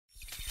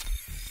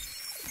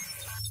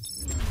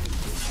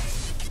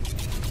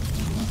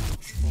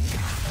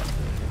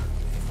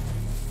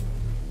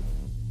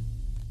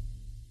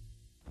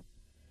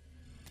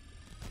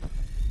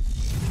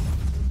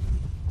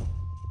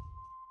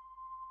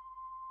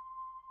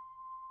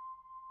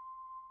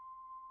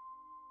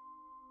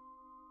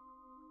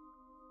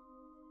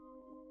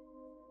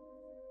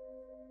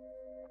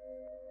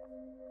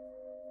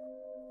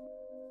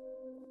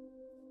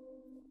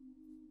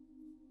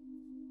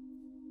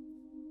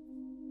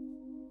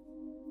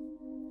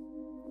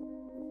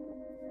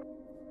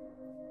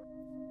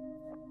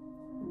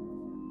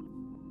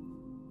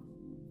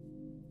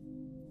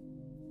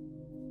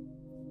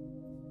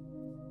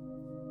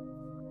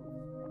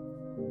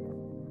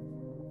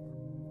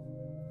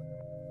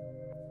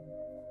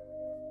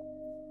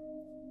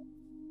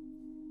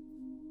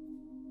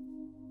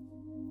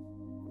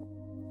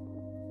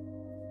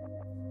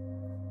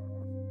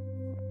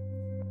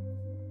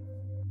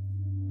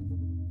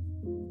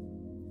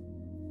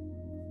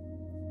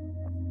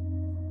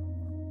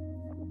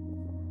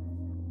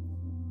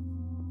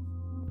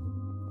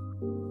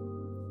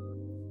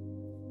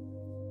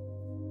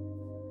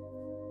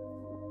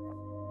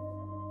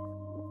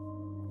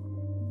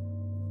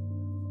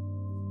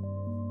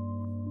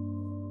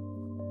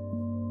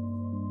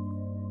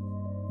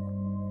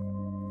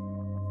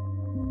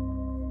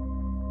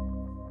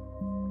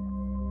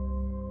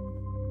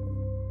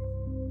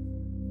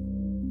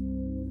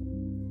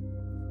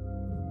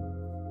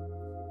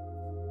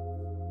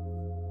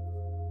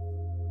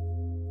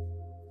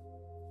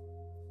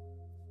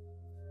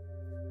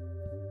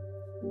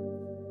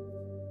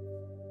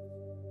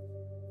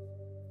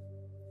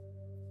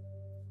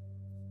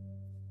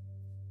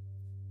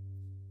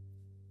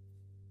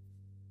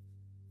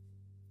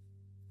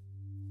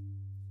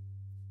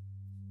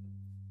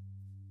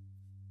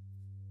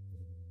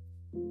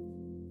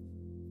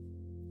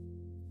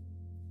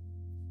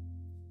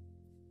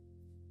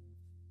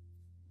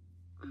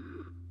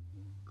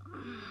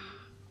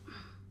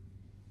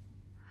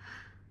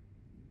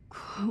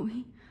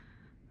Chloe?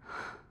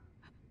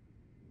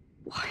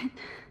 What?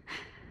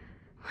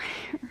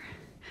 Where?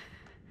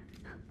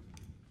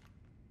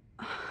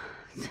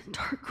 It's a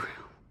dark room.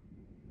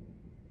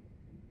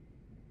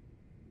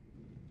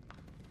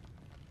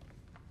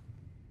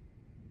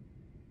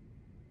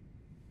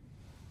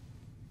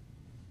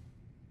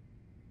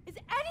 Is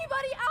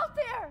anybody out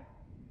there?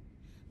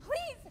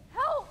 Please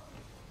help!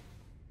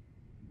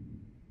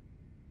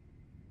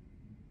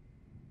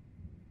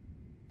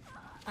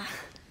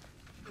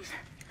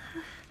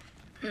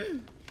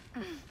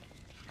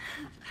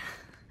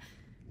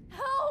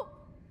 Help!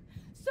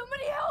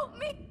 Somebody help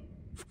me!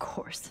 Of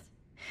course.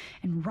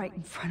 And right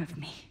in front of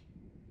me.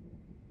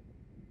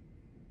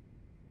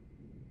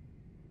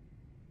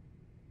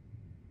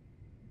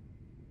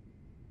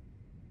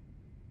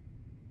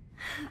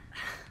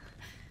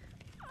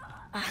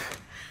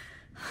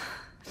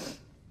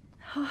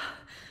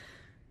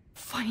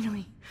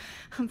 Finally,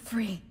 I'm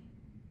free.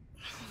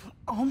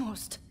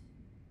 Almost.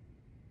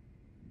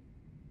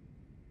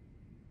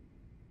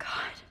 God,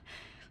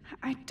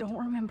 I don't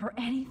remember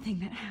anything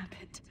that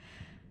happened.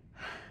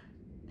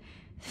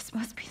 This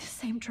must be the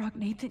same drug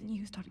Nathan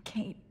used on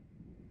Kate.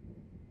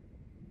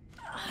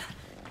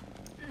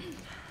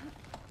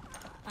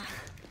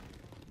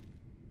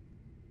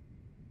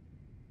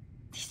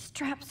 These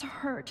straps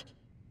hurt.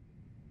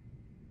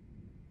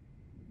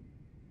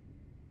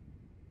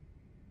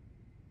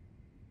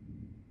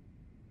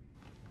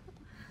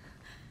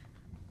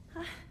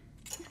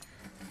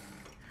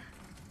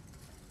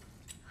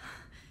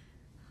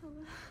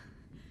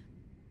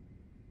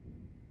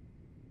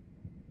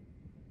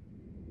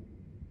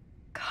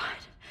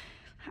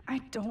 I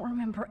don't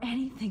remember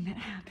anything that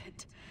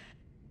happened.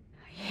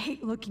 I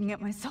hate looking at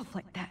myself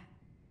like that.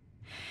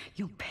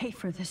 You'll pay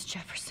for this,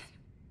 Jefferson.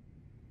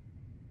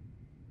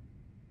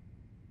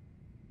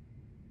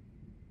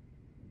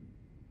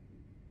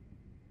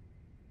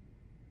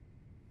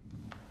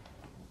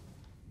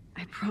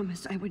 I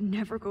promised I would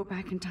never go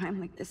back in time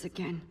like this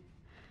again.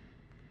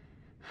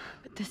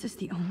 But this is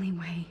the only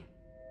way.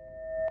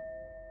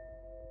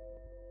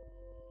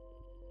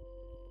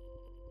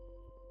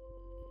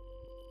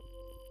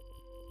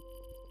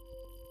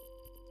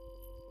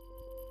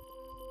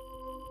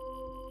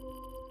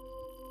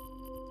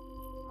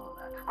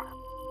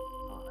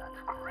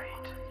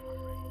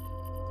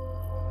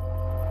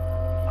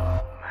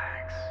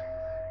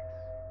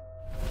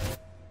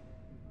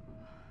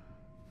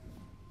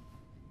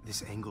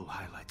 This angle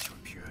highlights your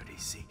purity,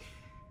 see?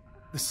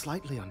 The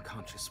slightly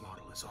unconscious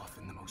model is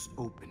often the most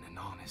open and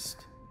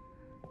honest.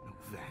 No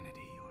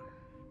vanity or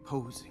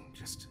posing,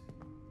 just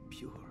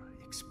pure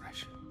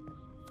expression.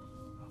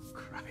 Oh,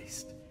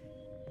 Christ.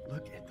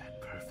 Look at that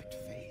perfect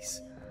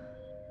face.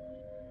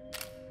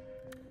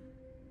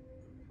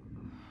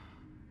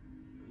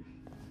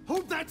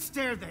 Hold that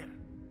stare there!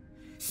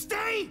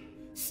 Stay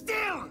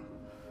still!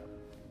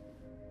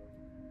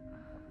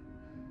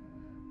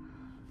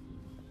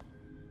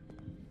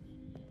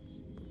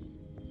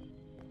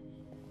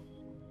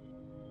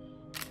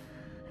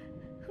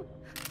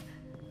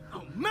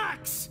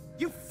 Max!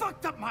 You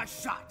fucked up my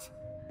shot!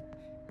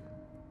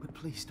 But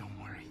please don't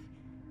worry.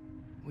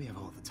 We have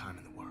all the time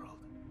in the world.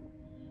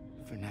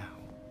 For now,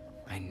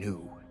 I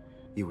knew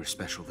you were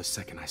special the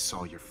second I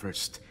saw your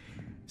first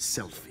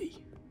selfie.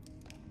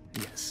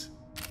 Yes,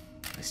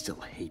 I still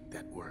hate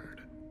that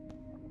word.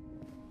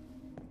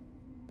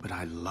 But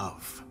I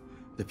love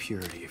the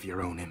purity of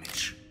your own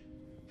image.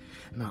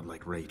 Not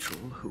like Rachel,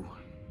 who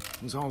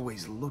was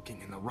always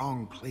looking in the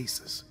wrong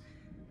places.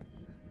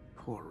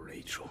 Poor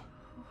Rachel.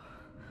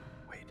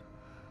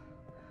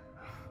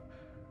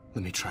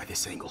 Let me try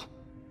this angle.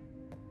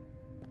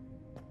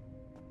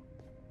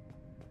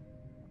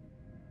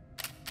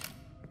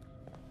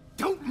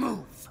 Don't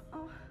move!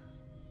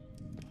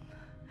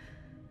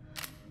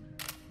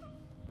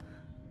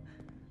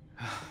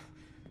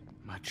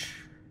 Much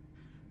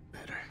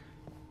better.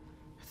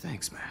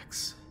 Thanks,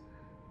 Max.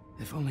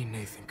 If only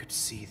Nathan could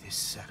see this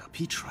setup.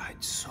 He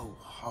tried so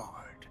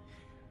hard.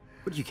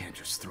 But you can't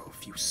just throw a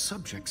few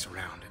subjects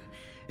around and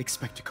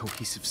expect a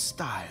cohesive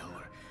style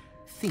or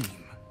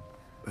theme.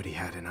 But he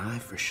had an eye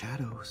for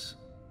shadows,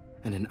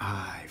 and an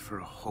eye for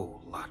a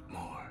whole lot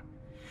more,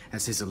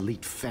 as his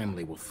elite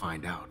family will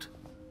find out,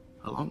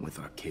 along with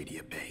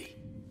Arcadia Bay.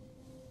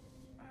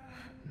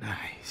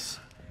 Nice.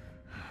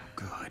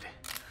 Good.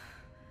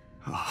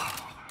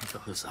 Oh,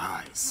 those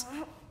eyes.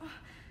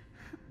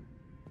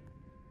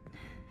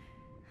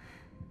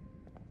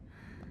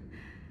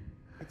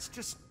 It's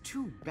just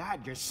too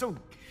bad you're so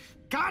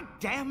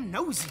goddamn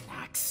nosy,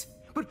 Max.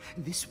 But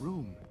this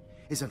room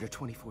is under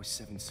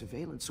 24/7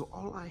 surveillance, so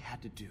all I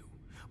had to do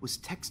was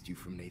text you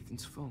from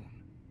Nathan's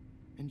phone,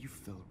 and you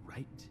fell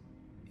right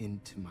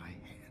into my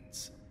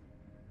hands.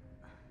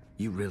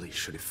 You really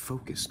should have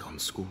focused on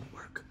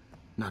schoolwork,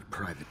 not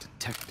private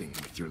detecting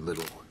with your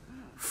little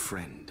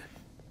friend.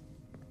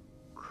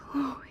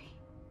 Chloe.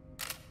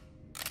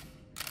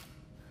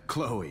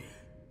 Chloe,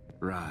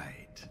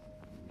 right.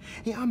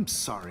 Yeah, I'm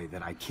sorry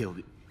that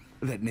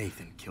that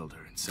Nathan killed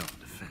her in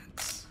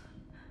self-defense.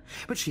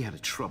 But she had a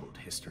troubled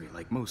history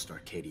like most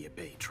Arcadia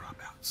Bay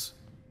dropouts.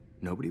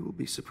 Nobody will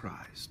be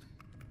surprised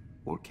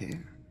or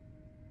care.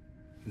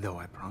 Though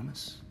I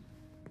promise,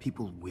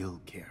 people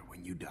will care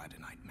when you die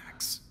tonight,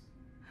 Max.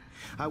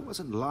 I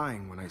wasn't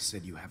lying when I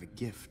said you have a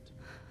gift.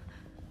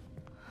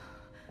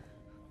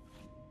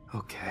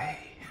 Okay.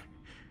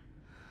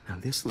 Now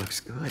this looks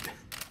good.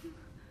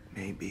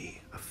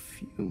 Maybe a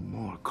few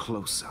more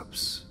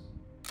close-ups.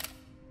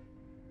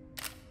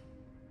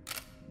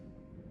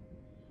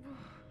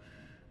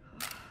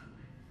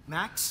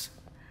 Max,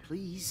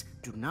 please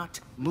do not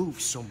move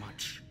so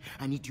much.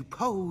 I need you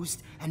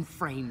posed and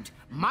framed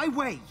my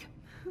way.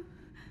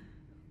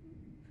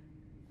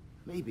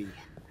 Maybe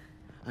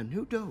a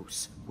new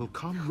dose will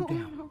calm you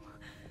down.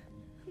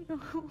 No.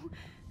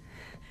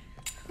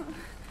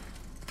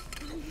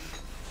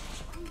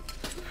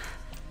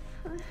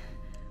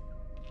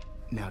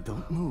 Now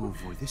don't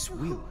move or this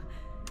will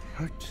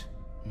hurt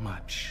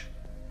much.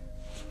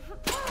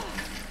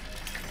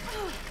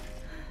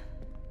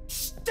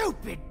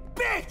 Stupid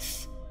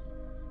bitch!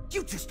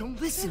 You just don't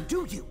listen,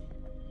 do you?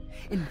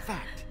 In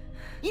fact,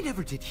 you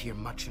never did hear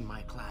much in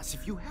my class.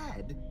 If you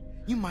had,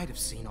 you might have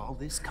seen all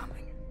this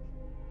coming.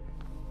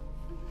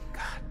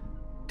 God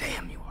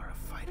damn, you are a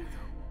fighter,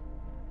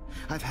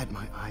 though. I've had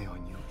my eye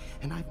on you,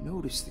 and I've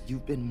noticed that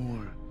you've been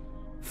more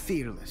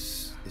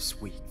fearless this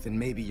week than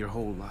maybe your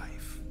whole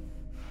life.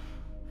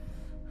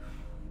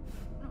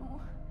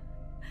 No.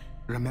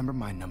 Remember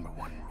my #1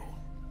 rule.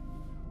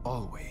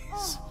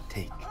 Always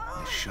take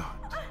the shot.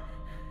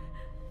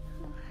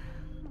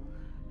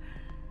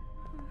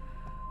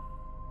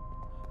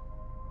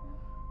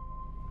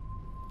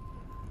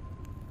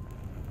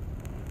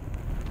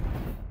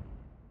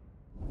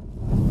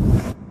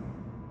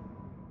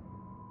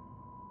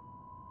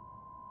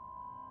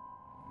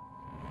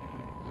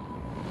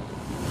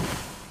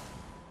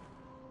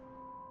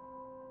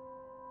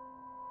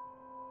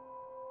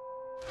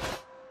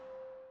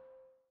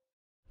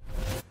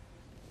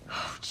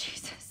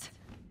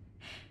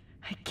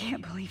 I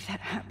can't believe that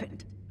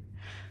happened.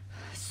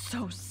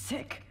 So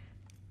sick.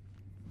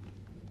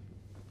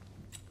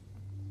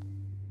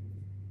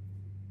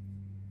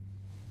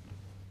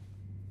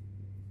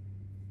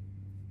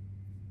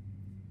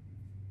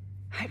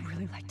 I'd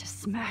really like to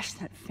smash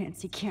that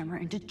fancy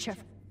camera into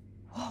Jeff.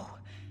 Whoa.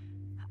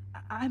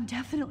 I'm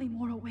definitely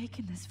more awake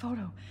in this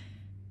photo.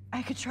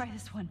 I could try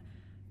this one.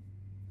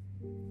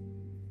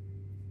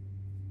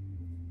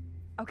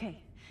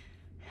 Okay.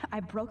 I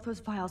broke those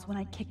files when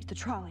I kicked the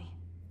trolley.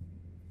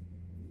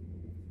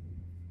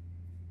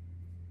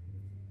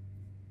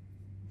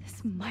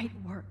 This might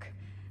work.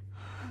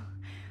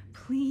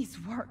 Please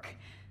work.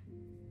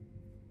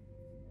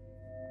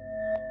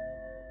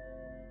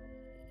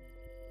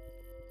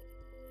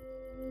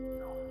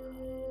 So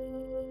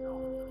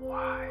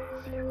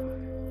wise, yet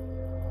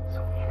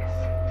so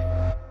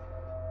innocent.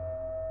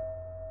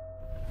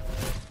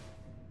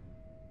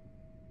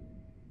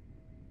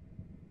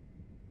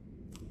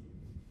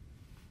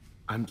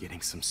 I'm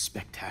getting some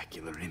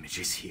spectacular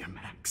images here,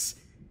 Max.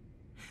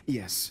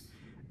 Yes,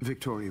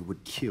 Victoria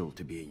would kill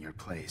to be in your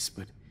place,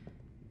 but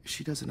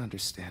she doesn't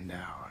understand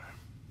our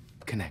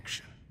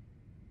connection.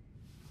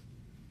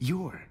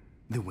 You're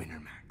the winner,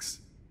 Max.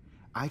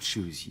 I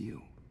choose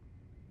you.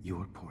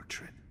 Your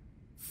portrait.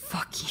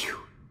 Fuck you.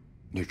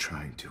 You're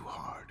trying too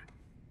hard.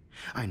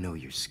 I know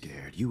you're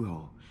scared. You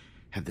all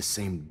have the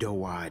same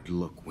doe-eyed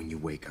look when you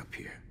wake up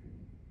here,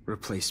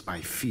 replaced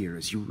by fear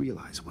as you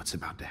realize what's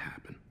about to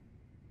happen.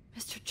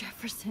 Mr.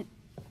 Jefferson,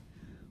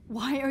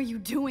 why are you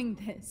doing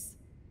this?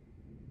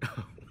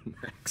 Oh,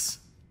 Max.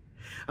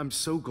 I'm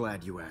so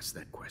glad you asked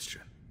that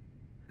question.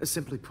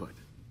 Simply put,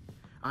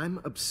 I'm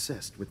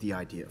obsessed with the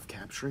idea of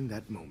capturing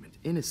that moment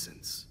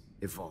innocence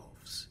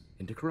evolves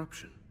into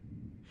corruption.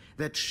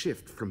 That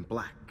shift from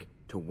black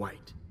to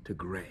white to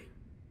gray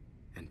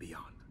and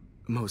beyond.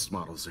 Most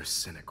models are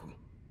cynical.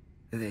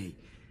 They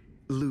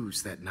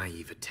lose that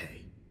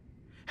naivete.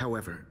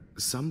 However,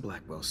 some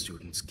Blackwell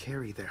students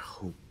carry their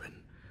hope and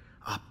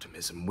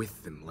optimism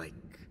with them like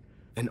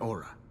an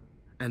aura.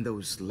 And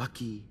those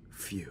lucky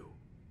few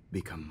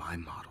become my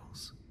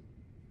models.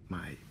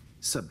 My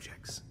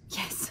subjects.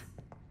 Yes.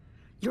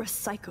 You're a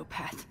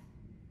psychopath.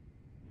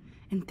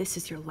 And this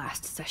is your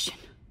last session.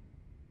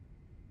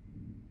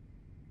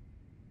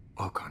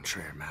 Au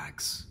contraire,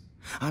 Max.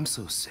 I'm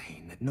so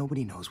sane that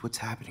nobody knows what's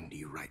happening to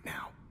you right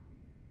now.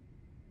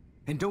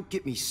 And don't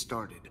get me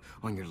started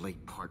on your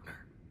late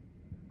partner.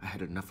 I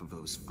had enough of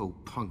those faux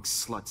punk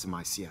sluts in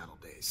my Seattle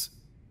days.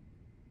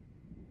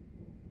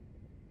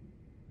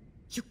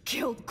 You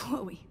killed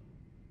Chloe.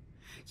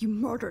 You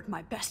murdered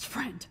my best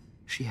friend.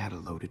 She had a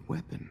loaded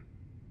weapon.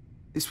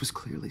 This was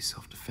clearly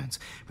self-defense,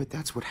 but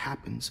that's what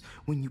happens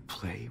when you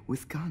play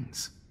with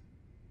guns.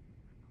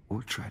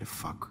 Or try to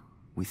fuck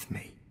with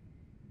me.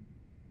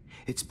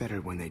 It's better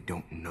when they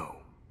don't know.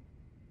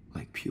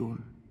 Like pure,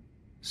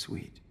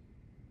 sweet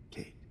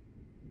Kate.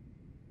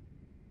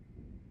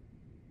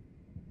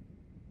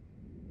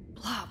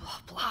 Blah,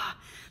 blah, blah.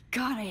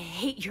 God, I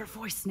hate your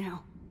voice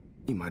now.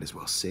 You might as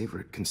well savor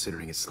it,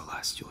 considering it's the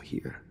last you'll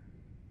hear.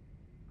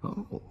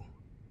 Oh.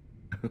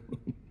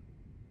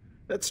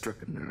 That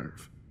struck a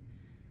nerve.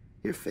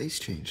 Your face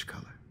changed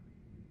color.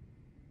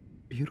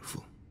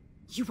 Beautiful.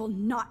 You will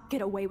not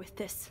get away with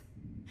this.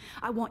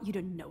 I want you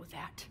to know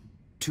that.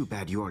 Too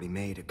bad you already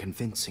made a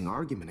convincing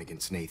argument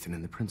against Nathan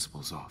in the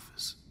principal's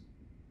office.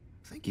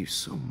 Thank you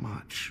so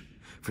much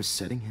for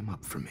setting him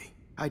up for me.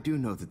 I do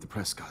know that the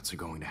Prescotts are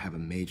going to have a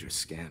major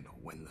scandal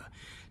when the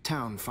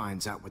town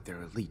finds out what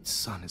their elite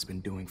son has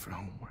been doing for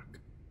homework.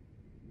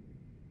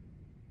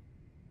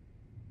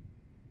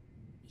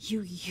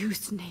 You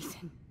used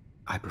Nathan.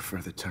 I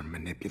prefer the term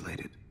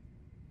manipulated.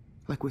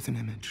 Like with an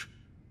image.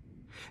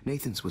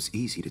 Nathan's was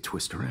easy to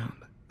twist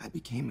around. I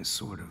became a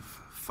sort of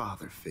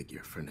father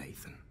figure for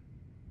Nathan.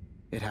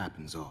 It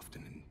happens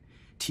often in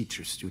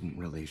teacher-student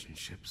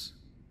relationships.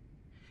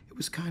 It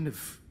was kind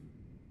of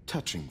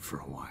touching for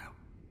a while.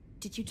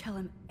 Did you tell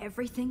him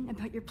everything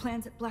about your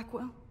plans at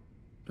Blackwell?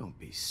 Don't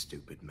be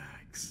stupid,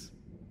 Max.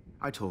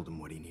 I told him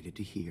what he needed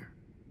to hear.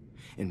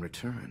 In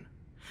return,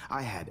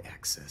 I had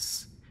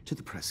access to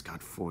the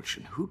Prescott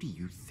fortune. Who do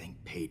you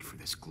think paid for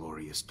this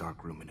glorious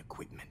darkroom and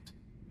equipment?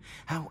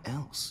 How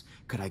else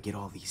could I get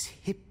all these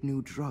hip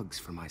new drugs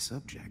for my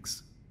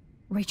subjects?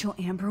 Rachel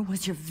Amber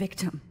was your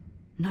victim,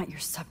 not your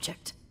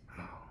subject.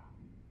 Oh.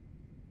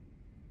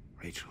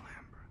 Rachel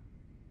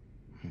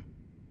Amber.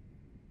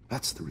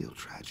 That's the real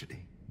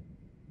tragedy.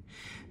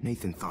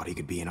 Nathan thought he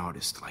could be an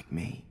artist like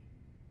me.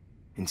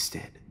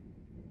 Instead,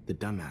 the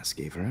dumbass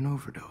gave her an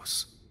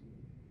overdose.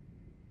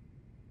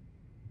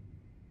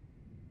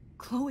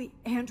 Chloe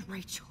and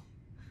Rachel.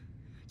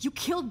 You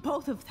killed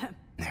both of them.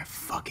 They're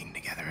fucking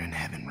together in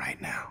heaven right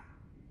now.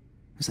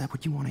 Is that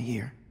what you want to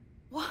hear?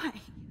 Why?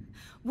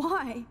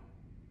 Why?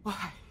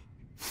 Why?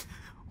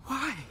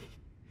 Why?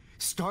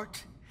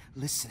 Start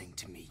listening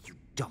to me, you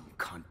dumb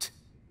cunt.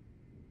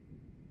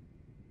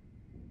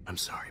 I'm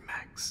sorry,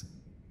 Max.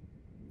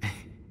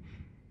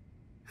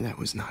 That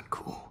was not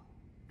cool.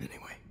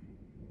 Anyway,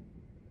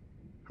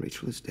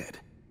 Rachel is dead.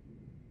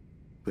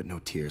 But no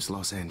tears.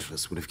 Los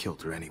Angeles would have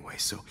killed her anyway,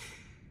 so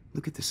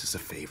look at this as a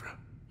favor.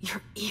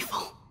 You're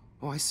evil.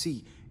 Oh, I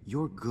see.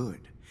 You're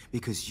good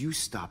because you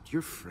stopped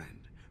your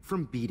friend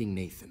from beating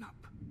Nathan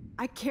up.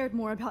 I cared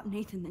more about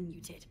Nathan than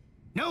you did.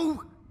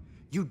 No,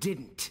 you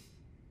didn't.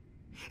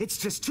 It's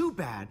just too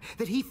bad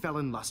that he fell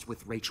in lust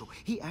with Rachel.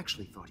 He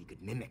actually thought he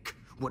could mimic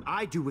what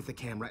I do with the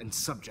camera and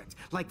subject,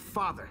 like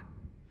father,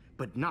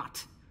 but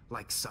not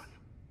like son.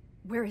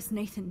 Where is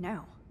Nathan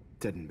now?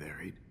 Dead and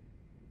buried.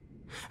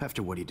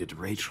 After what he did to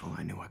Rachel,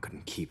 I knew I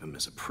couldn't keep him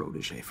as a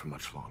protege for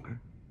much longer.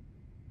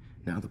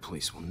 Now the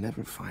police will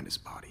never find his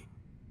body.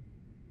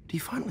 Do you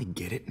finally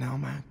get it now,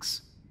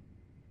 Max?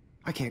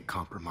 I can't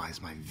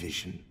compromise my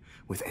vision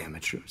with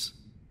amateurs.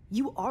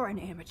 You are an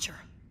amateur.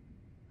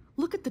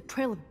 Look at the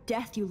trail of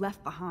death you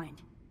left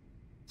behind.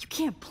 You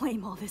can't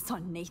blame all this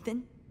on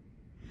Nathan.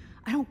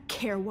 I don't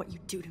care what you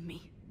do to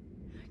me.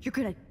 You're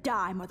gonna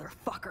die,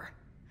 motherfucker.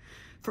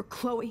 For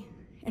Chloe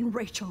and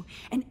Rachel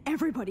and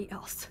everybody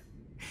else.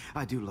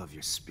 I do love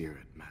your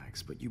spirit,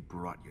 Max, but you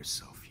brought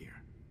yourself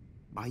here.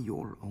 By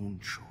your own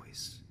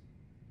choice.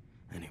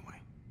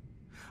 Anyway,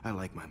 I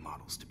like my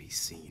models to be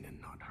seen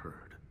and not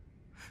heard.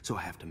 So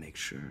I have to make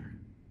sure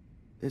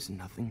there's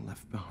nothing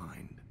left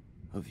behind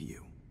of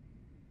you.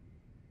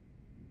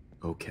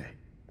 Okay.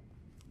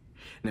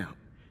 Now,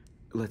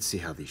 let's see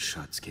how these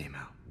shots came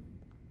out.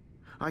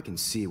 I can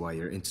see why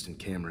your instant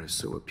camera is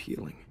so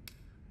appealing.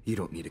 You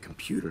don't need a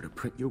computer to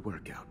print your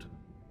work out.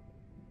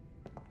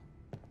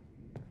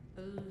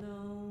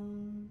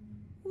 Alone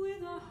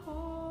with a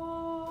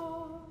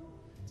heart,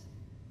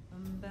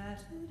 a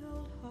battered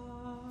old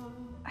heart.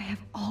 I have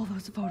all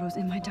those photos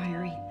in my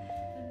diary.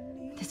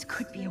 This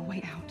could be a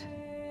way out.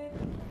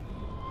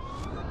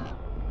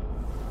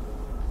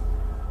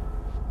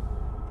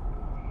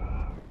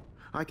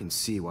 I can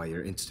see why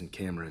your instant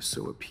camera is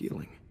so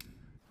appealing.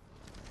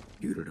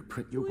 Computer to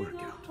print your work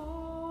out.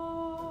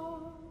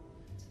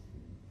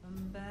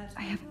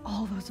 I have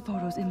all those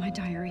photos in my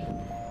diary.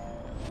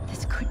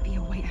 This could be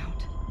a way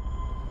out.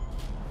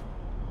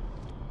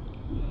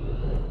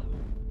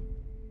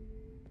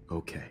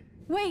 Okay.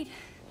 Wait!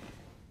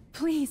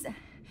 Please,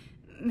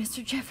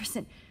 Mr.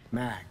 Jefferson.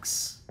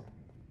 Max,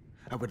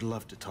 I would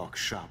love to talk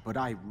shop, but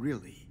I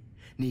really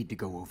need to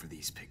go over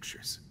these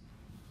pictures.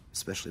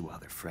 Especially while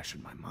they're fresh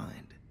in my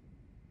mind.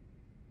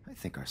 I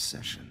think our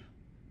session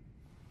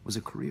was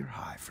a career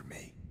high for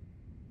me.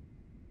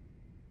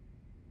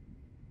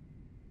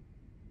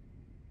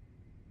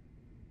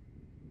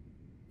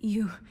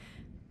 You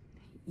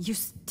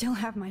still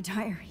have my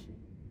diary.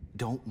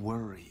 Don't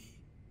worry.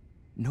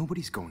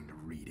 Nobody's going to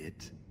read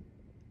it.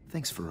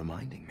 Thanks for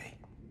reminding me.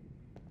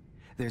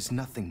 There's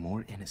nothing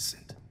more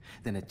innocent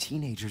than a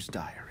teenager's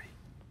diary.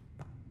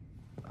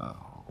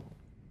 Oh,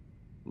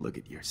 look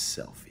at your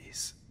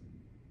selfies.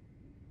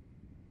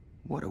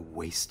 What a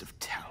waste of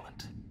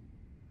talent.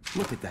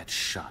 Look at that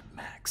shot,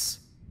 Max.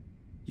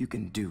 You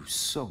can do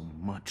so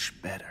much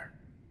better.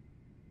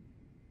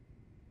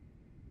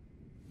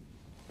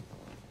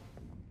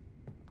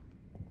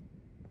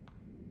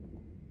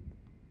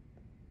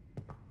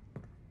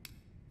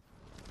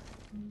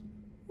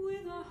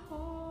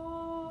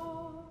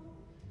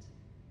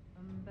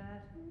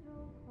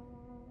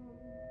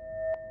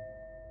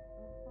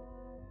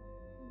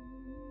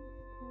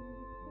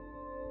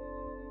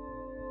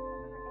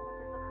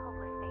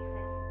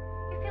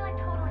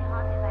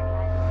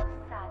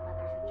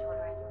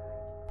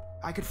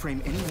 I could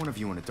frame any one of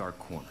you in a dark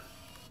corner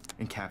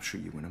and capture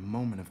you in a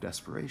moment of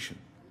desperation.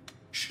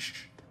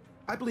 Shh.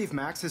 I believe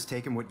Max has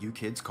taken what you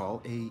kids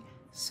call a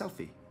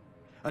selfie.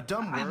 A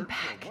dumb word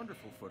for a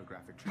wonderful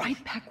photographic tradition.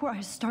 Right back where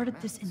I started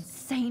this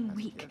insane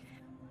week.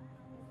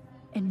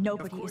 And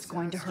nobody is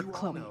going to hurt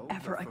Chloe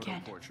ever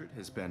again. The portrait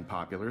has been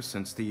popular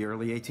since the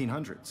early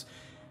 1800s.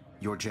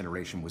 Your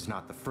generation was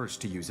not the first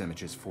to use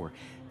images for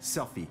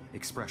selfie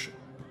expression.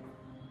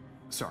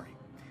 Sorry,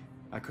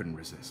 I couldn't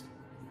resist.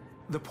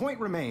 The point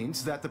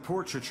remains that the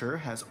portraiture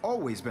has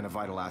always been a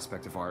vital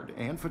aspect of art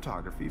and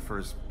photography for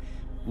as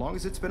long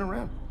as it's been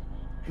around.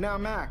 Now,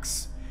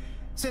 Max,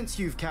 since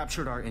you've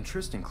captured our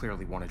interest and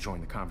clearly want to join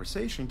the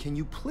conversation, can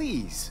you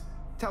please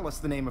tell us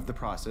the name of the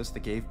process that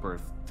gave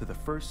birth to the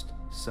first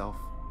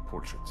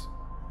self-portraits?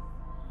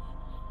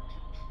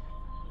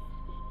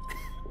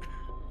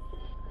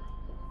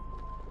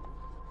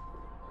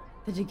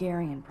 The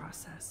Daguerrean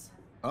process.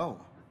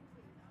 Oh,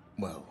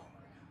 well,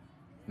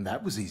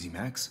 that was easy,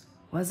 Max.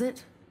 Was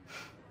it?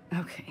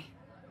 Okay.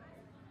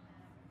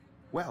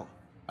 Well,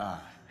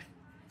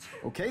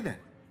 okay then.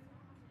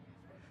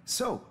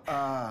 So,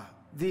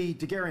 the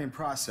Daguerrean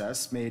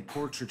process made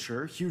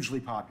portraiture hugely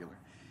popular,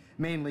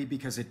 mainly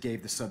because it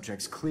gave the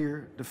subjects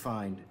clear,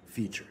 defined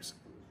features.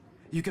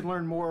 You can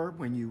learn more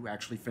when you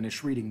actually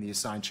finish reading the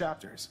assigned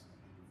chapters.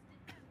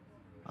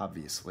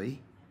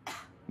 Obviously,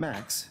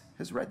 Max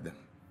has read them.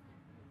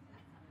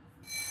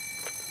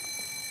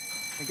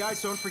 And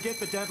guys, don't forget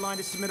the deadline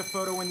to submit a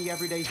photo in the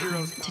Everyday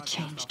Heroes to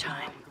change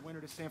time. The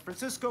winner to San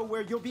Francisco, where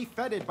you'll be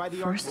feted by the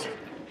First,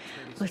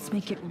 let's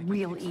make it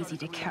real easy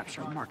to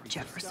capture Mark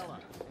Jefferson.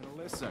 And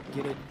Alyssa,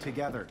 get it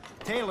together.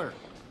 Taylor,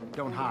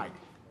 don't hide.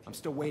 I'm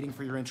still waiting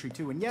for your entry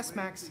too. And yes,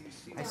 Max,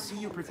 I see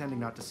you pretending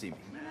not to see me.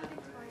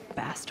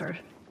 Bastard.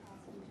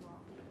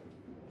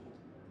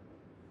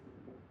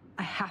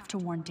 I have to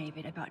warn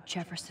David about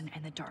Jefferson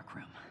and the dark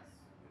room.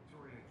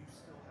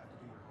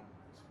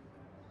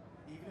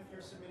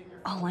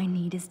 All I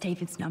need is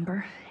David's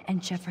number,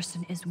 and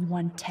Jefferson is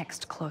one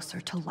text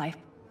closer to life.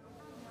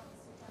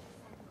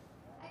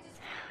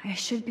 I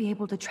should be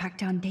able to track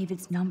down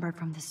David's number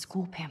from the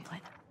school pamphlet.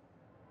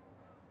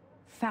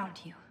 Found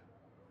you.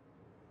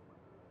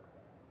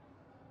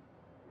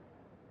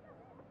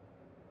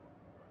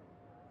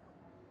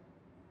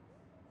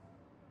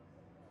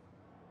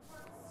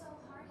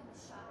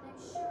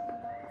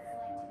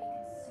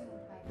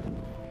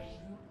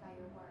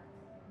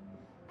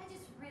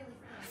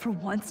 For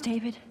once,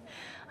 David,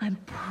 I'm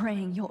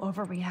praying you'll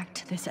overreact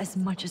to this as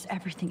much as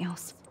everything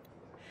else.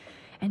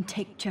 And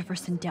take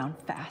Jefferson down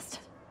fast.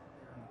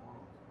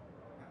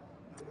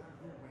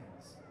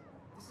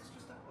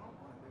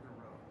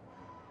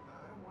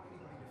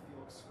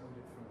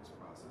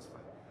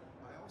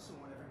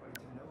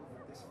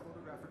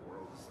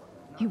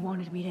 You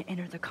wanted me to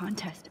enter the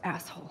contest,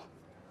 asshole.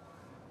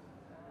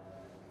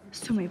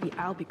 So maybe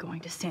I'll be going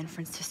to San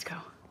Francisco.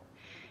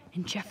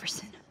 And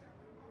Jefferson,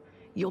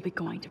 you'll be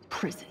going to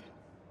prison.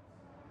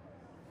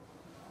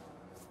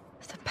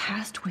 The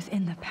past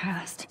within the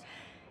past.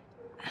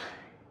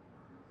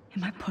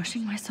 Am I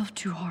pushing myself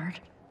too hard?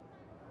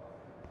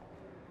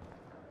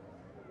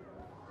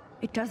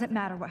 It doesn't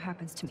matter what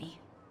happens to me.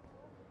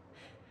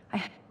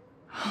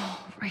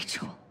 Oh,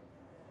 Rachel.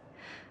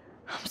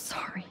 I'm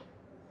sorry.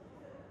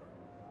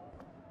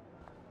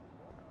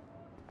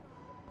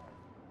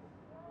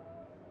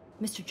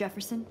 Mr.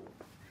 Jefferson,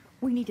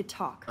 we need to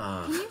talk.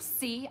 Can you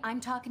see I'm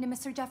talking to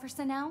Mr.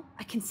 Jefferson now?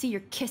 I can see you're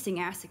kissing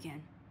ass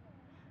again.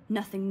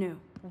 Nothing new.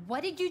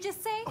 What did you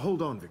just say?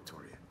 Hold on,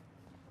 Victoria.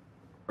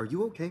 Are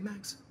you okay,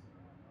 Max?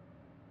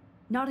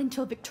 Not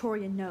until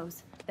Victoria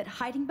knows that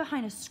hiding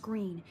behind a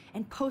screen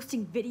and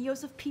posting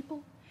videos of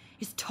people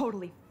is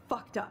totally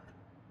fucked up.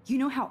 You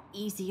know how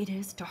easy it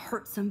is to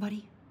hurt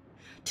somebody?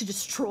 To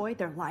destroy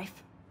their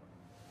life?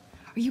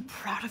 Are you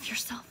proud of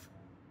yourself?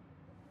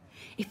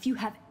 If you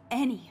have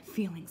any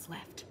feelings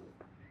left,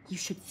 you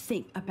should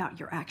think about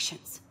your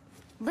actions.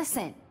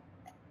 Listen,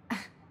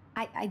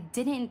 I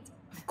didn't...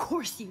 Of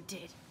course you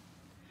did.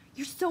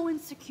 You're so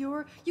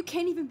insecure, you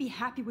can't even be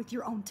happy with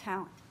your own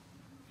talent.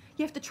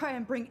 You have to try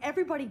and bring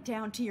everybody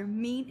down to your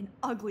mean and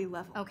ugly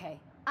level. Okay,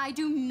 I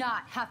do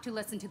not have to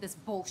listen to this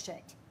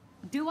bullshit.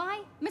 Do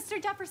I,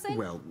 Mr. Jefferson?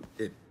 Well,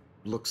 it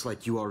looks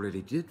like you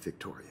already did,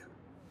 Victoria.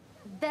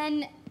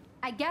 Then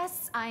I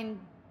guess I'm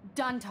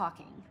done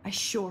talking. I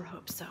sure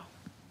hope so.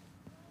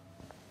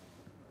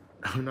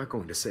 I'm not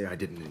going to say I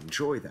didn't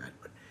enjoy that,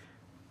 but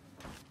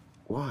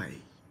why?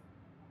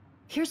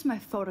 Here's my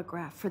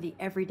photograph for the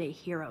Everyday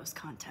Heroes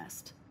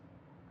contest.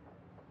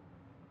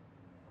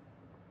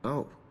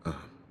 Oh,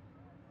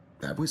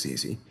 that was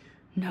easy.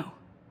 No.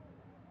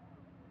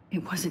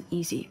 It wasn't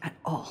easy at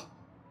all.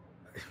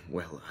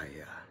 Well,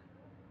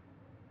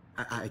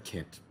 I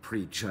can't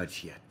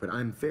prejudge yet, but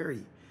I'm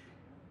very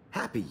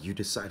happy you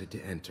decided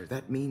to enter.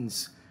 That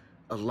means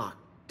a lot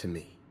to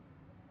me.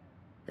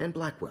 And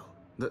Blackwell.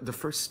 The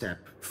first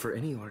step for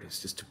any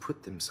artist is to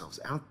put themselves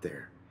out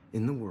there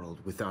in the world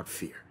without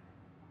fear.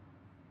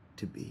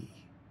 To be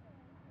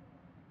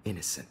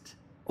innocent.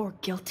 Or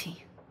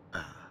guilty.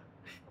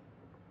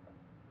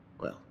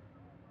 Well,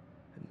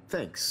 and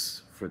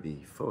thanks for the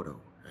photo,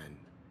 and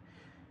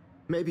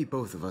maybe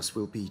both of us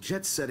will be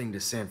jet-setting to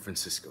San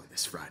Francisco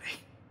this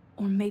Friday.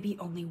 Or maybe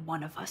only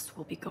one of us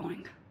will be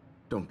going.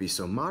 Don't be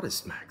so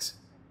modest, Max.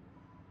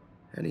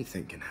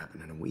 Anything can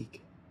happen in a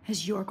week.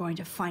 As you're going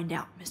to find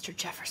out, Mr.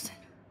 Jefferson.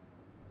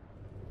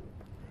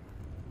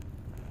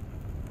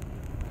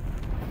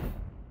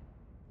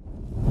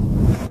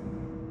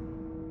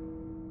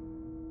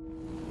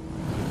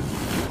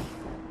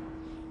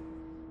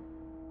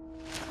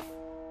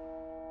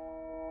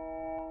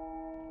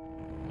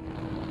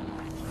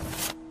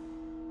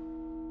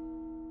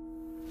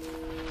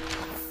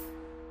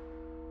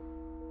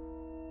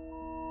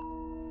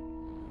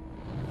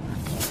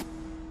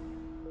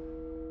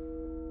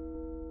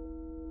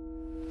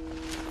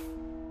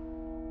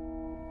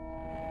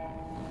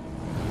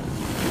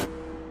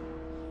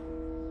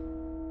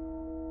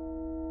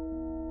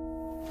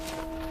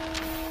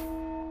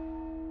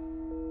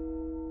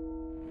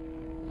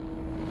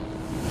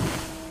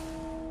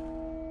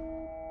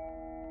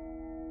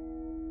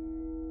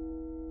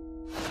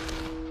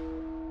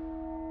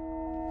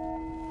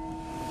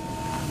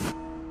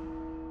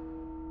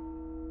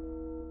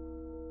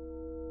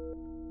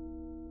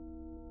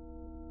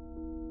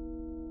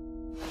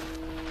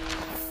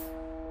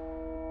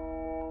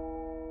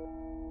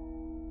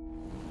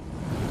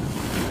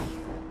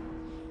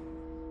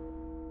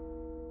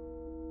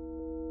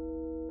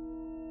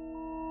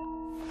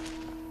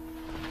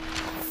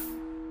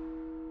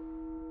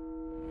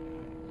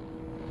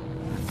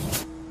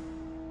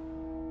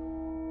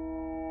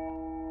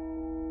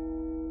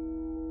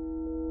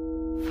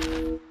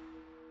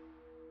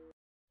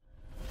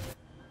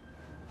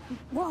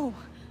 Whoa!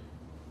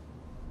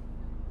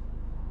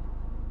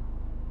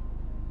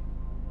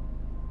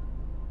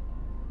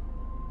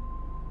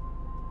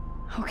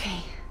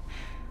 Okay.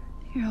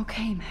 You're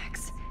okay,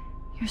 Max.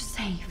 You're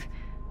safe.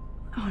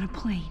 On a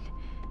plane.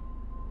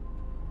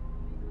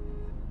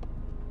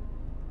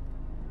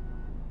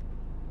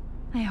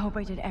 I hope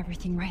I did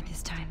everything right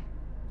this time.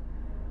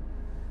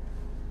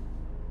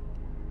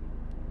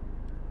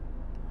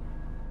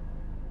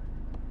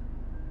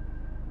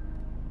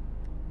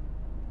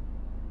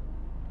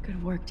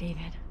 Good work,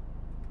 David.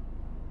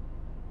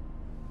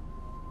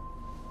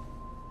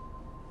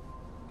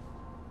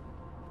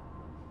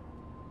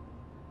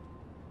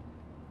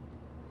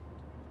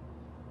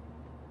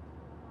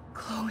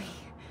 Chloe.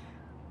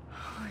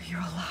 Oh, you're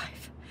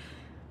alive.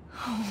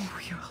 Oh,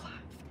 you're alive.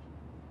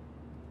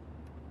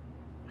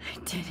 I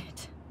did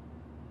it.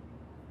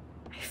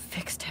 I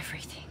fixed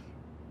everything.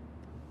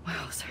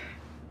 Wowzer.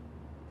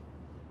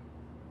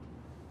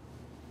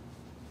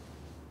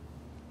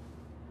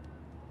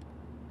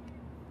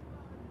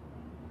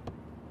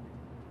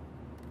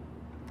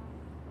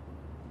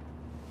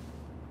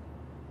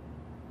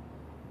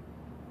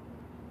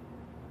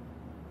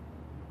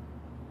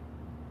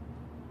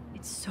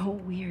 It's so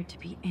weird to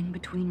be in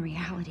between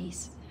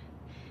realities.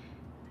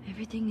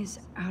 Everything is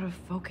out of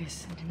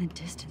focus and in the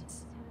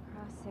distance.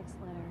 10 across 6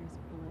 letters,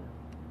 blue.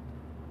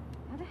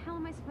 How the hell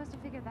am I supposed to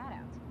figure that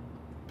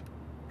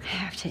out? I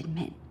have to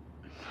admit,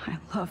 I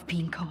love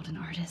being called an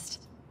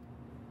artist.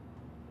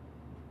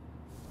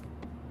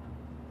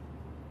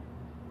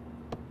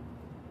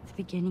 The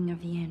beginning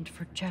of the end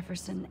for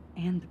Jefferson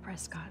and the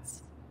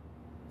Prescotts.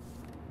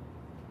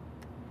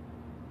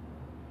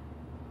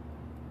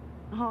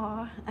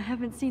 Aw, I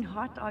haven't seen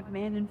Hot Dog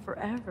Man in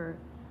forever.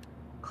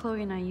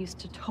 Chloe and I used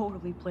to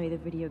totally play the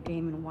video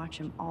game and watch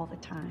him all the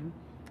time.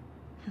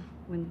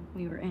 When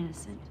we were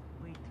innocent.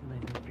 Wait till I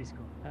know Frisco.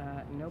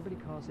 Nobody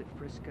calls it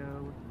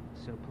Frisco,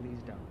 so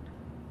please don't.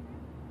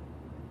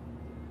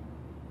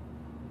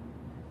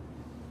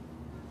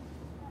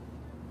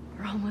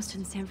 We're almost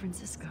in San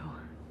Francisco.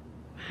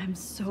 I'm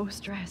so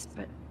stressed,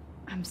 but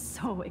I'm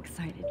so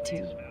excited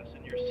too.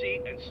 Fasten your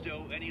seat and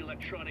stow any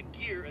electronic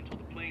gear until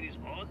the plane is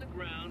on the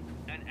ground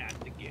and at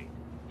the gate.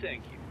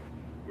 Thank you.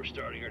 We're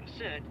starting our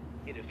descent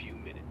in a few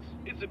minutes.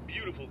 It's a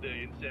beautiful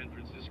day in San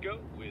Francisco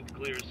with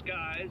clear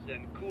skies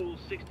and cool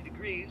 60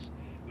 degrees.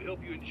 We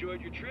hope you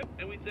enjoyed your trip,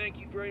 and we thank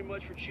you very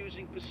much for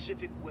choosing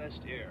Pacific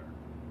West Air.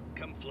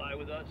 Come fly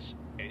with us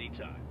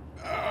anytime.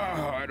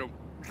 I don't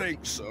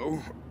think so.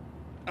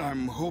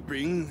 I'm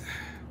hoping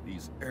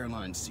these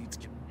airline seats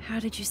can... How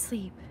did you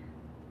sleep?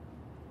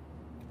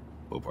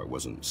 Hope I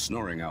wasn't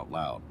snoring out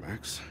loud,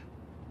 Max.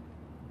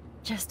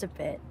 Just a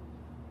bit.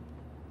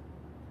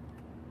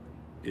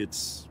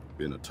 It's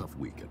been a tough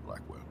week at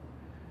Blackwell.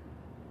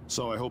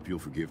 So I hope you'll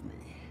forgive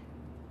me.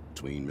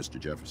 Between Mr.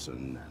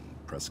 Jefferson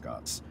and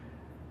Prescott's,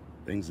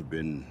 things have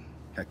been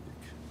hectic,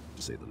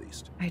 to say the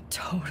least. I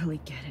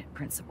totally get it,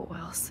 Principal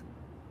Wells.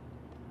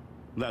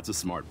 That's a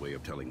smart way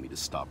of telling me to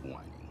stop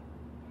whining.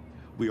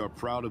 We are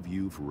proud of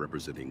you for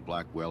representing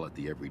Blackwell at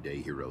the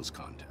Everyday Heroes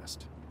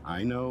contest.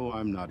 I know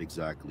I'm not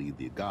exactly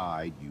the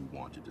guide you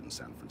wanted in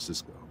San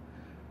Francisco,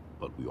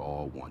 but we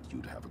all want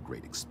you to have a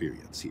great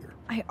experience here.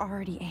 I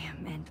already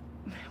am, and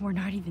we're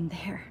not even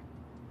there.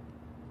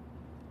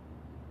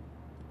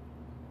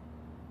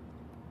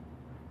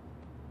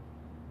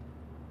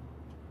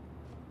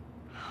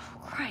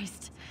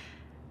 Christ.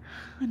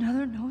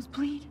 Another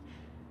nosebleed?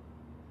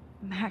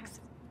 Max,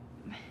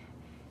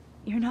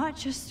 you're not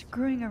just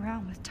screwing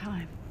around with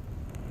time.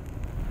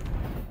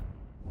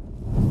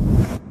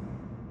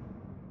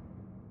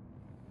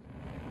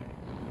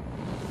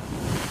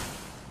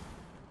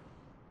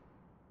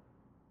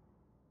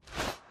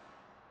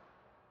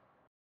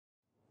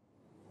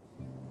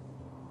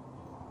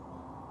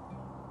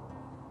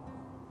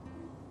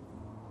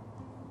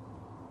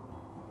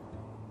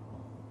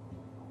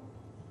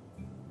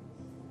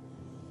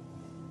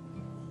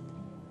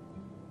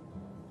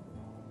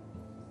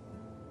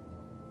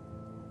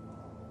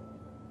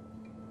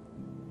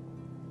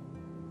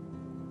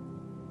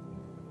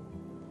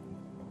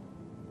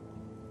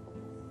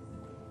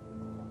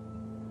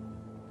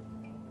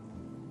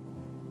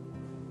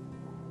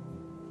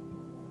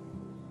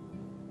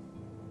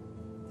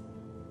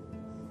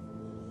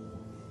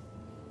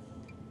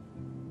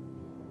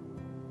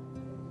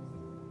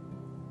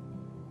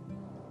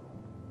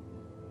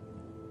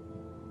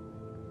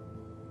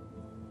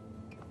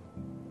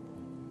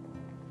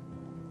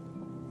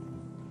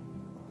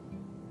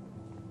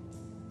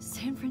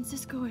 San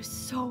Francisco is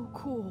so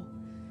cool.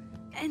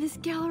 And this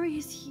gallery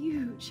is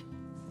huge.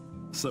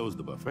 So is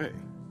the buffet.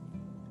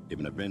 If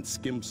an event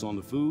skimps on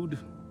the food,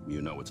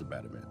 you know it's a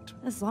bad event.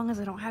 As long as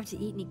I don't have to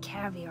eat any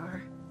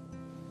caviar.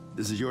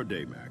 This is your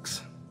day,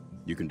 Max.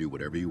 You can do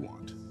whatever you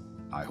want.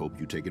 I hope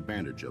you take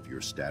advantage of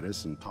your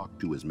status and talk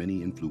to as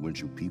many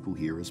influential people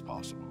here as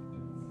possible.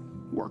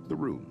 Work the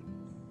room.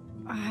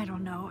 I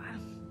don't know.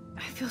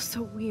 I feel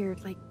so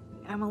weird, like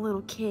I'm a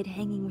little kid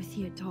hanging with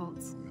the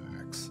adults.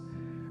 Max,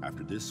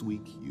 after this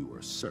week, you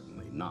are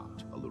certainly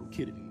not a little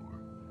kid anymore.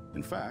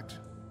 In fact,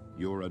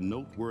 you're a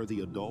noteworthy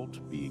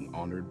adult being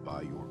honored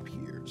by your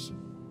peers.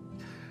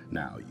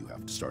 Now you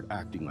have to start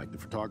acting like the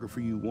photographer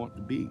you want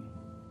to be.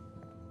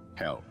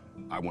 Hell,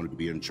 I wanted to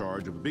be in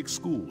charge of a big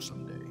school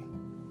someday.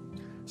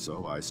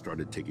 So I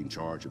started taking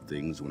charge of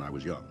things when I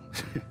was young.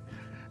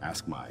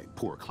 Ask my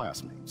poor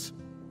classmates.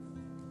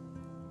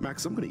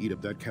 Max, I'm gonna eat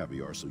up that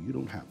caviar so you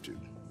don't have to.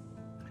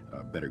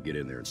 Better get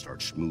in there and start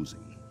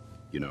schmoozing.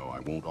 You know, I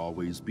won't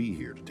always be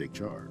here to take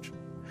charge.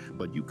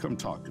 But you come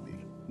talk to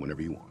me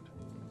whenever you want.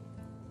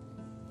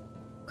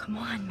 Come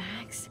on,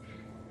 Max.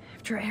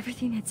 After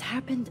everything that's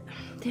happened,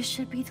 this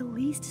should be the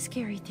least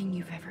scary thing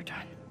you've ever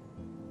done.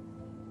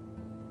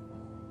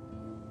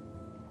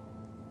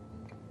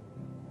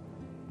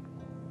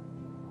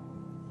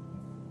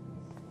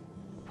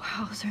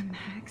 Wowzer,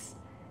 Max.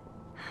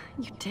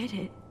 You did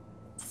it.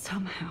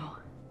 Somehow.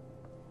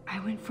 I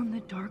went from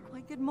the dark.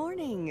 Why, good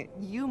morning.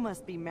 You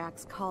must be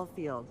Max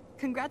Caulfield.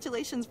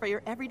 Congratulations for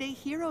your Everyday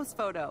Heroes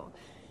photo.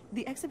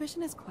 The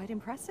exhibition is quite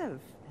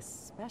impressive,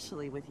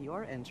 especially with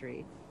your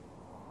entry.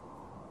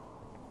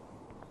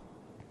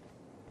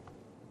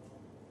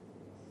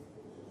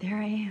 There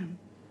I am,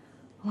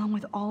 along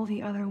with all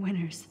the other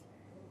winners.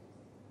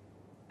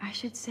 I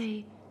should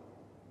say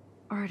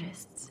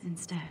artists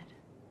instead.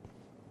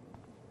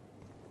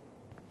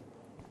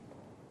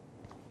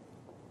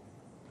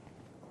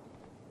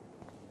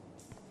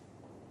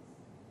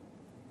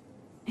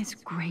 It's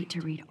great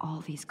to read all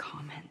these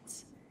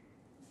comments,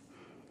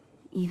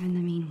 even the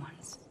mean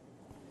ones.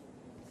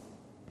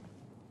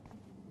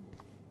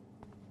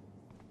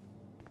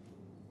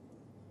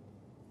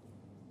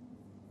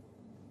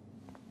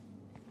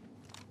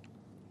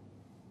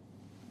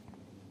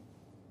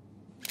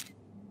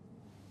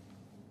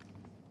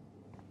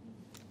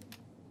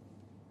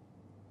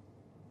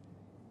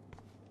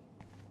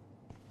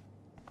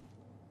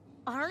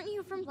 Aren't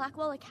you from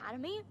Blackwell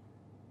Academy?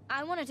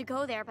 I wanted to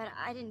go there, but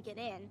I didn't get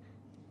in.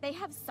 They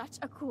have such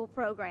a cool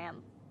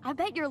program. I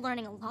bet you're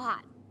learning a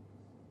lot.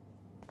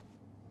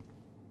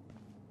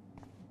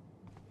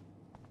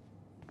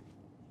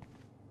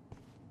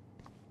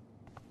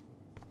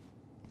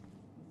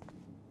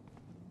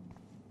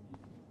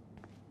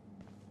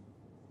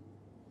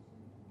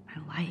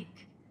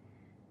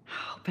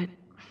 But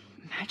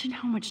imagine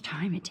how much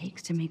time it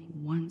takes to make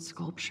one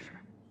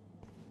sculpture.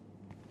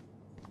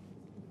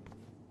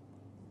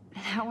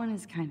 That one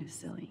is kind of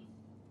silly.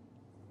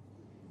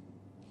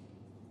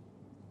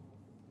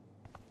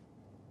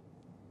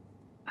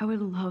 I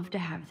would love to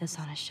have this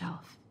on a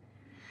shelf.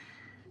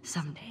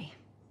 Someday.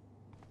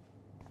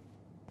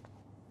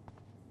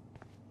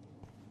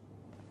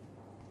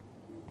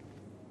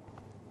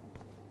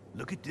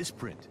 Look at this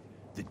print.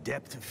 The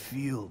depth of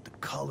field, the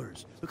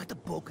colors. Look at the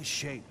bokeh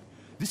shape.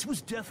 This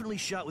was definitely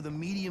shot with a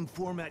medium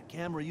format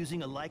camera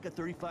using a Leica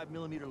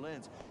 35mm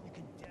lens. You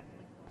can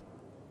definitely...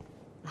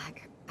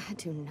 Like, I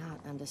do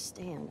not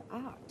understand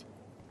art.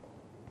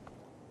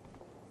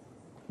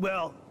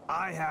 Well,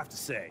 I have to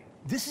say,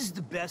 this is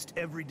the best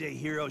Everyday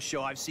Hero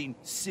show I've seen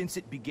since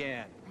it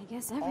began. I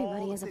guess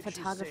everybody is a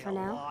photographer say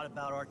now. A lot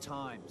about our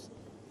times.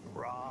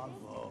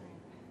 Bravo.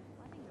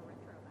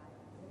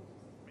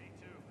 Me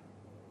too.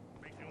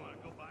 Makes me want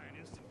to go buy an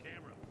instant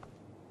camera.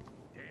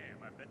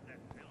 Damn, I bet that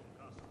film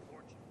cost a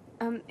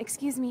fortune.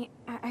 Excuse me,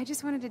 I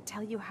just wanted to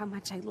tell you how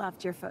much I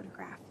loved your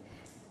photograph.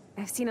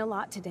 I've seen a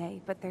lot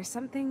today, but there's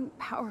something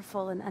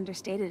powerful and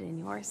understated in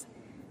yours.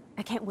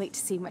 I can't wait to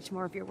see much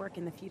more of your work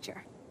in the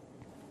future.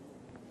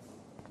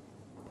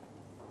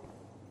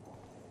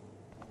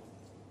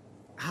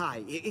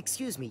 Hi,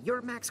 excuse me,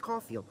 you're Max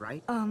Caulfield,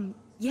 right?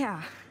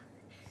 Yeah.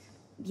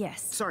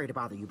 Yes. Sorry to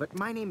bother you, but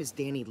my name is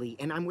Danny Lee,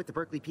 and I'm with the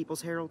Berkeley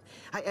People's Herald.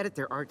 I edit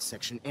their arts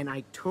section, and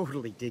I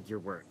totally dig your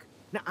work.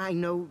 Now, I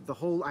know the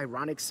whole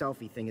ironic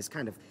selfie thing is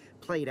kind of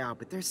played out,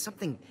 but there's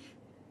something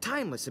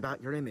timeless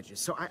about your images,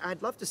 so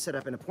I'd love to set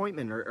up an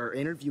appointment or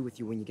interview with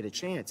you when you get a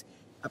chance.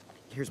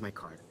 Here's my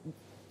card.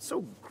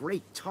 So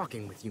great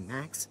talking with you,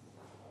 Max.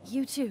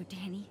 You too,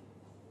 Danny.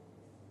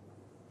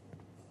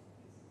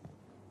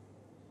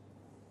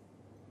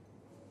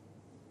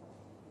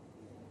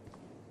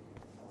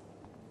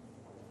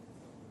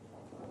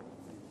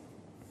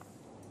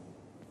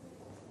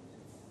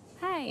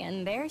 Hey,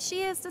 and there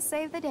she is to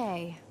save the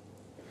day.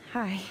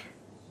 Hi.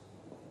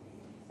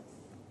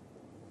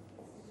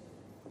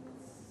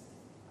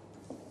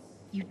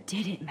 You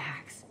did it,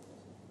 Max.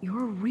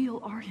 You're a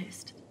real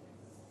artist.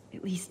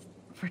 At least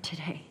for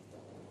today.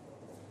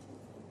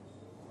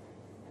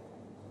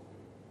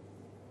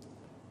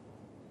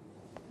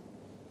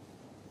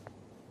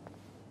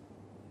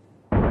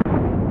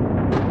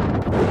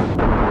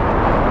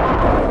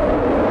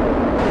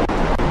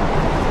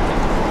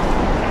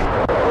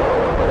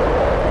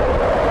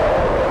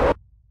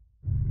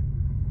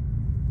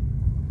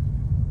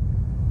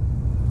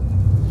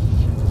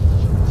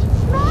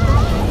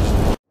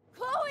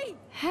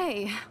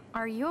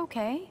 Are you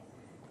okay?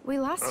 We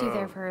lost you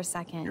there for a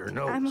second. Your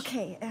nose. I'm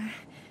okay.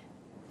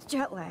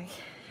 Jet lag.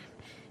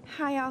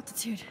 High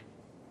altitude.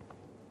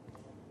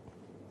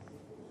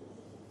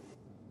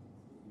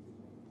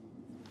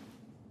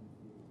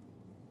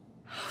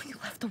 Oh, you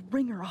left the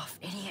ringer off,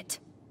 idiot.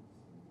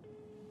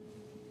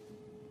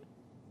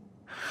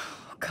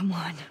 Oh, come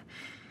on.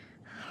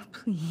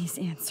 Please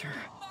answer.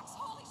 Max,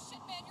 holy shit,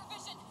 man, your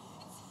vision.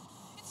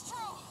 It's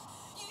true.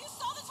 You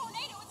saw the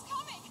tornado. It's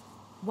coming.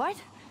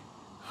 What?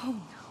 Oh,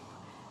 no.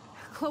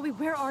 Chloe,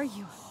 where are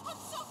you? I'm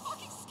so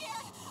fucking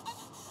scared.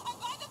 I'm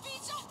by the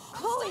beach.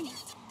 Chloe,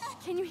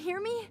 can you hear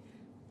me?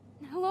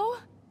 Hello?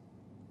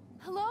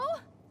 Hello?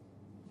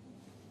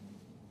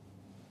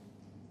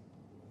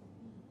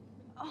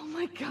 Oh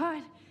my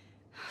God.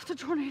 The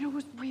tornado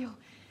was real.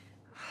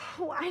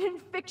 Oh, I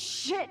didn't fix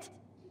shit.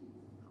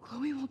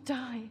 Chloe will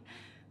die.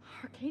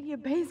 Arcadia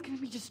Bay is gonna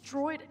be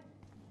destroyed.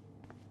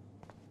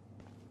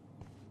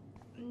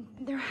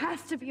 There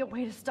has to be a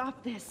way to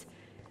stop this.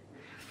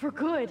 For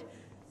good.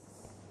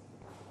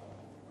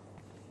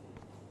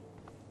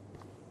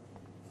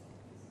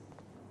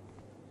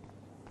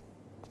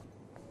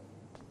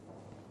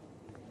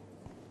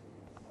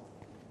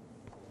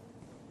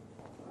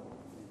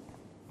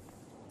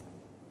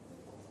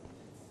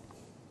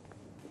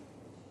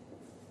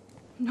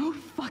 No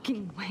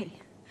fucking way.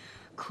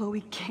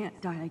 Chloe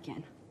can't die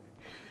again.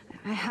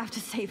 I have to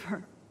save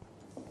her.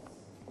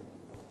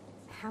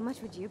 How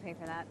much would you pay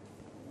for that?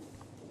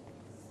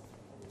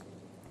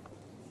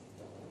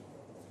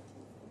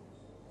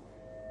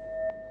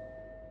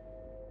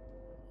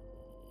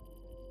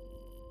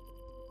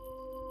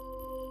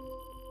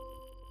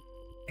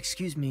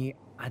 Excuse me,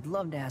 I'd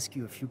love to ask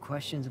you a few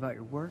questions about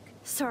your work.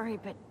 Sorry,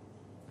 but...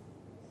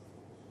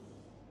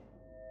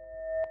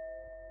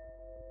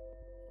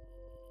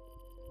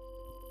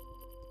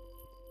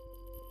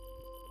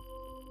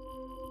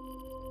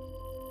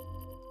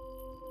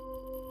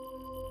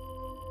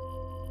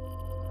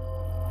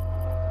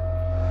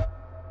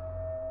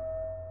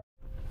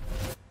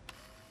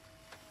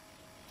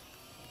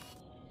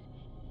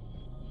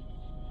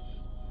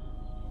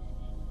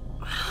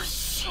 Oh,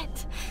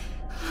 shit.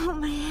 Oh,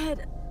 my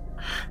head.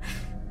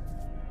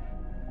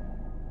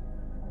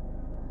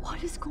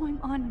 What is going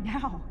on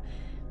now?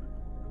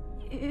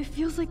 It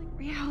feels like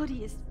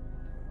reality is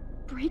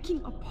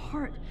breaking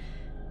apart.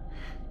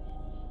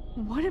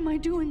 What am I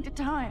doing to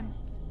time?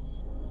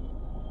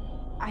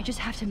 I just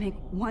have to make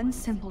one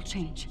simple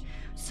change,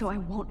 so I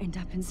won't end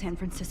up in San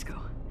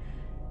Francisco.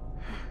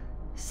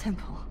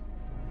 Simple.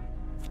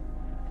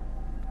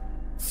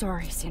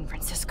 Sorry, San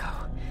Francisco.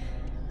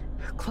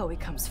 Chloe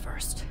comes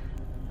first.